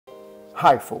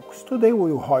Hi folks, today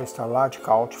we will hoist a large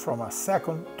couch from a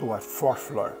second to a fourth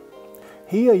floor.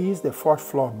 Here is the fourth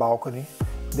floor balcony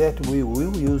that we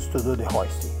will use to do the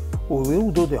hoisting. We will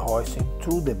do the hoisting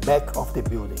through the back of the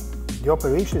building. The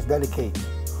operation is delicate.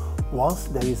 Once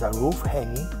there is a roof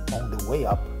hanging on the way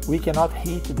up, we cannot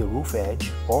hit the roof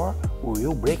edge or we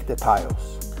will break the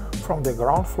tiles. From the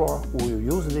ground floor, we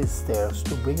will use these stairs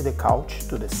to bring the couch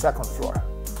to the second floor.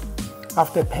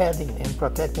 After padding and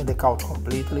protecting the couch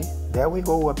completely, there we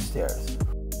go upstairs.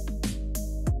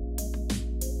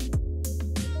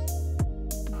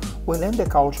 We land the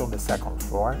couch on the second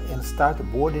floor and start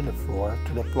boarding the floor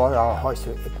to deploy our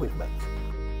hoisting equipment.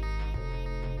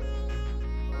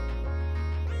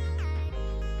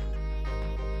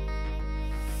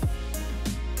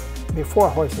 Before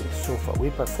hoisting the sofa, we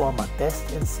perform a test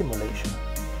and simulation.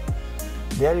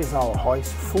 There is our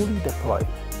hoist fully deployed.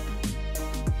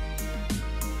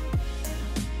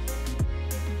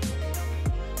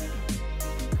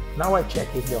 Now I check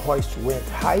if the hoist went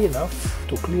high enough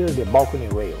to clear the balcony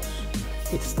rails.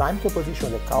 It's time to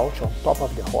position the couch on top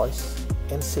of the hoist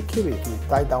and secure it with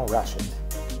tie-down ratchet.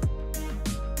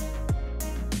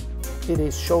 It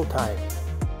is show time.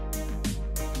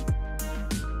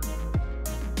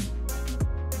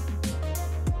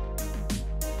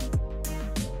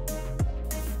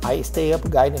 I stay up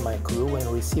guiding my crew and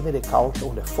receiving the couch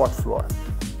on the fourth floor.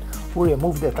 We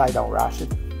remove the tie-down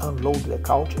ratchet, unload the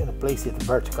couch and place it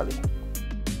vertically.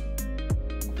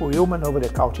 We will maneuver the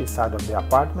couch inside of the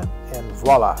apartment and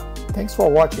voila! Thanks for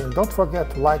watching. Don't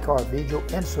forget to like our video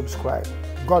and subscribe.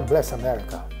 God bless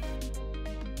America!